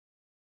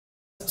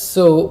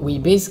So we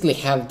basically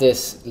have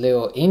this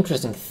little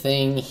interesting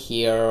thing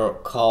here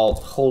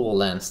called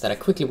Hololens that I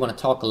quickly want to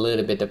talk a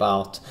little bit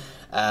about.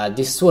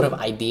 This sort of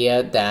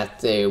idea that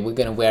we're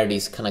gonna wear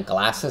these kind of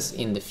glasses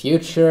in the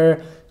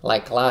future,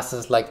 like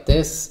glasses like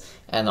this,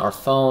 and our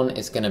phone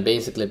is gonna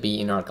basically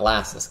be in our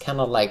glasses, kind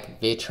of like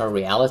virtual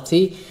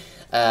reality.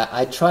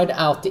 I tried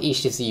out the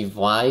Htc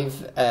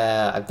Vive.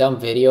 I've done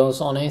videos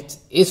on it.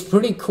 It's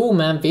pretty cool,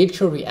 man.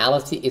 Virtual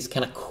reality is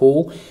kind of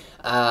cool.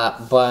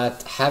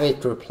 But have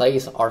it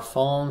replace our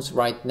phones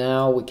right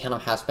now, we kind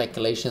of have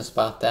speculations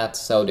about that.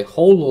 So the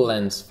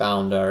HoloLens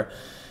founder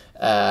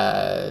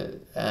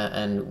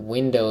and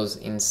Windows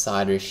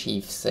insider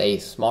chief say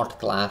smart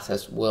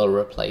glasses will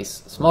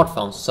replace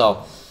smartphones.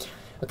 So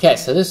okay,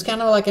 so this is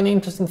kind of like an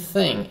interesting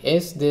thing.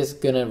 Is this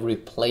gonna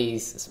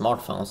replace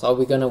smartphones? Are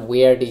we gonna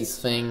wear these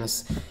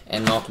things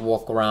and not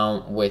walk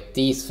around with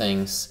these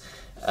things?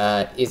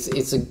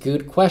 It's a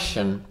good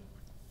question.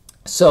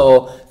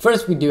 So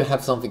first we do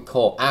have something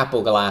called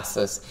Apple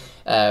Glasses,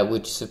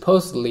 which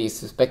supposedly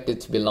is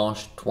expected to be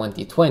launched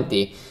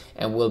 2020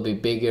 and will be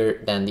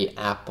bigger than the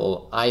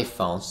Apple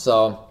iPhone.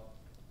 So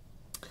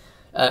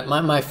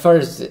my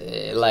first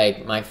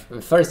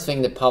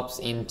thing that pops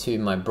into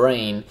my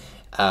brain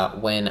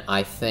when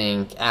I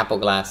think Apple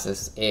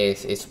Glasses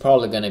is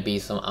probably going to be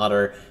some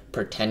other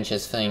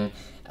pretentious thing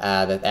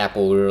that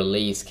Apple will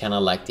release, kind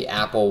of like the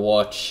Apple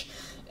Watch.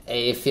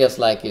 It feels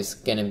like it's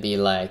gonna be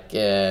like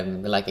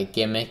a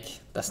gimmick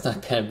that's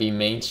not gonna be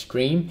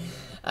mainstream,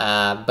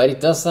 but it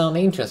does sound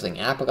interesting.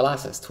 Apple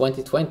Glasses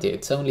 2020.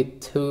 It's only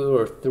 2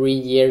 or 3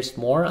 years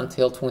more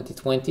until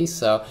 2020,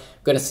 so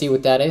gonna see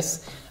what that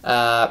is.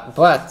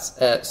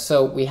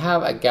 So we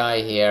have a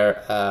guy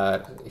here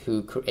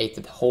who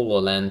created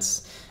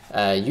HoloLens.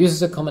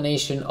 Uses a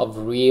combination of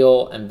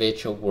real and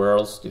virtual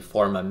worlds to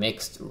form a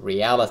mixed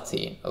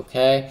reality.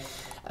 Okay.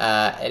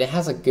 It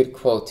has a good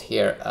quote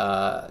here.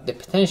 The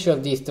potential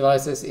of these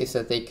devices is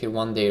that they could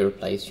one day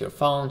replace your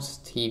phones,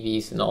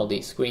 TVs, and all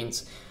these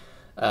screens.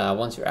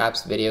 Once your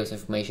apps, videos,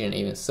 information, and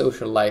even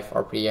social life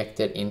are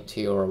projected into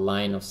your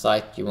line of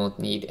sight, you won't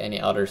need any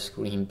other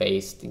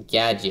screen-based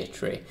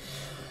gadgetry.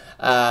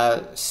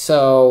 The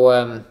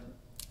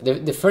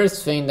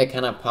first thing that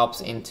kind of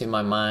pops into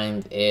my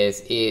mind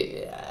is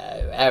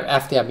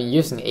after I've been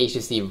using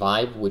Htc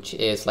Vive, which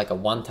is like a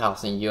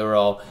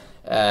 €1,000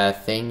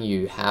 thing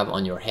you have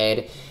on your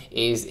head,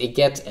 is it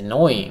gets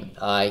annoying.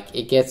 Like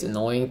it gets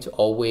annoying to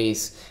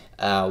always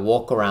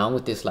walk around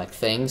with this like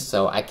thing.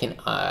 So I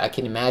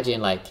can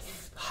imagine like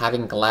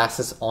having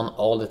glasses on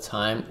all the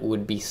time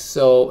would be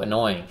so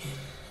annoying.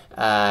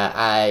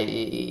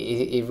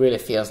 It really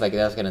feels like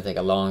that's gonna take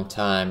a long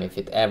time if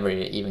it ever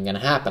even gonna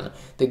happen.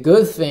 The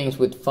good things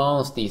with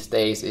phones these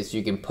days is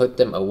you can put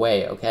them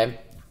away. Okay,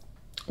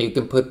 you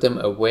can put them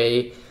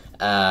away.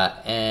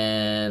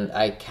 And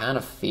I kind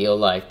of feel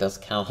like that's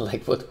kind of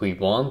like what we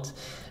want.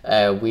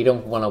 We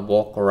don't want to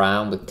walk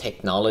around with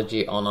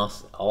technology on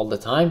us all the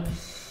time.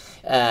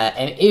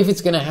 And if it's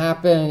going to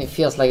happen, it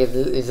feels like it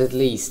is at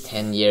least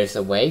 10 years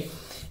away.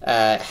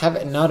 Have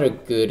another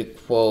good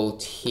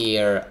quote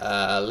here.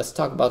 Let's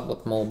talk about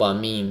what mobile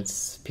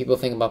means. People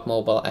think about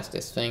mobile as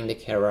this thing they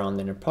carry around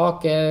in their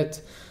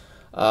pocket.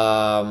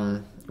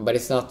 But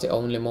it's not the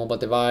only mobile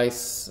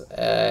device.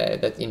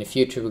 That in the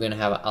future we're going to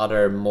have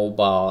other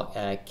mobile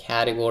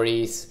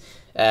categories.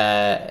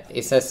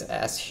 It says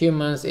as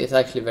humans it's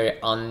actually very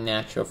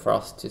unnatural for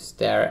us to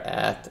stare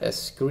at a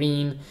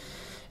screen.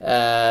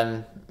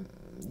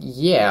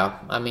 Yeah,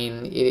 I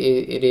mean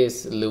it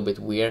is a little bit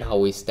weird how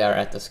we stare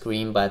at the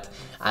screen, but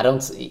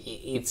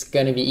it's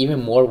going to be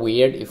even more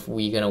weird if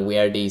we're going to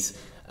wear these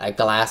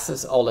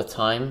glasses all the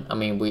time. I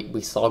mean,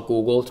 we saw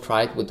Google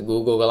try it with the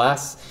Google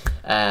Glass,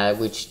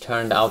 which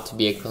turned out to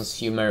be a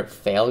consumer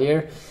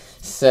failure.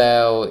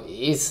 So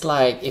it's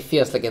like, it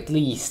feels like at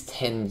least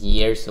 10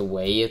 years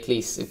away, at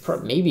least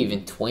maybe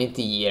even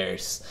 20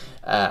 years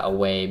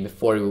away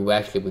before we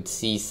actually would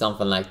see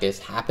something like this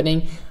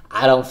happening.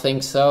 I don't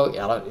think so.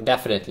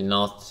 Definitely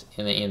not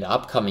in the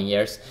upcoming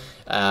years.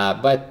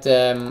 But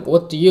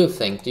what do you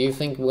think? Do you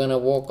think we're gonna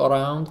walk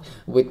around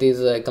with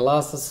these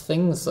glasses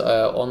things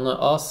on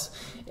us?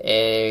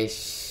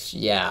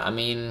 Yeah, I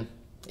mean,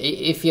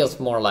 it feels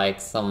more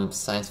like some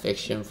science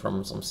fiction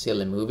from some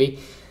silly movie.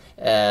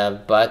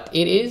 But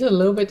it is a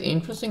little bit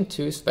interesting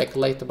to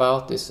speculate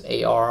about this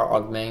AR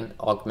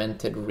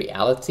augmented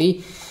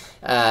reality.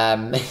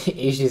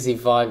 HTC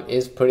Vive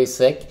is pretty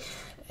sick.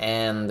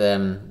 And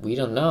we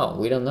don't know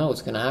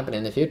what's going to happen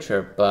in the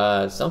future,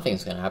 but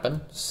something's going to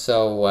happen.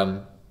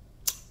 So,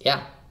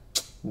 yeah,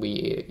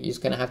 we're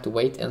just going to have to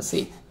wait and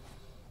see.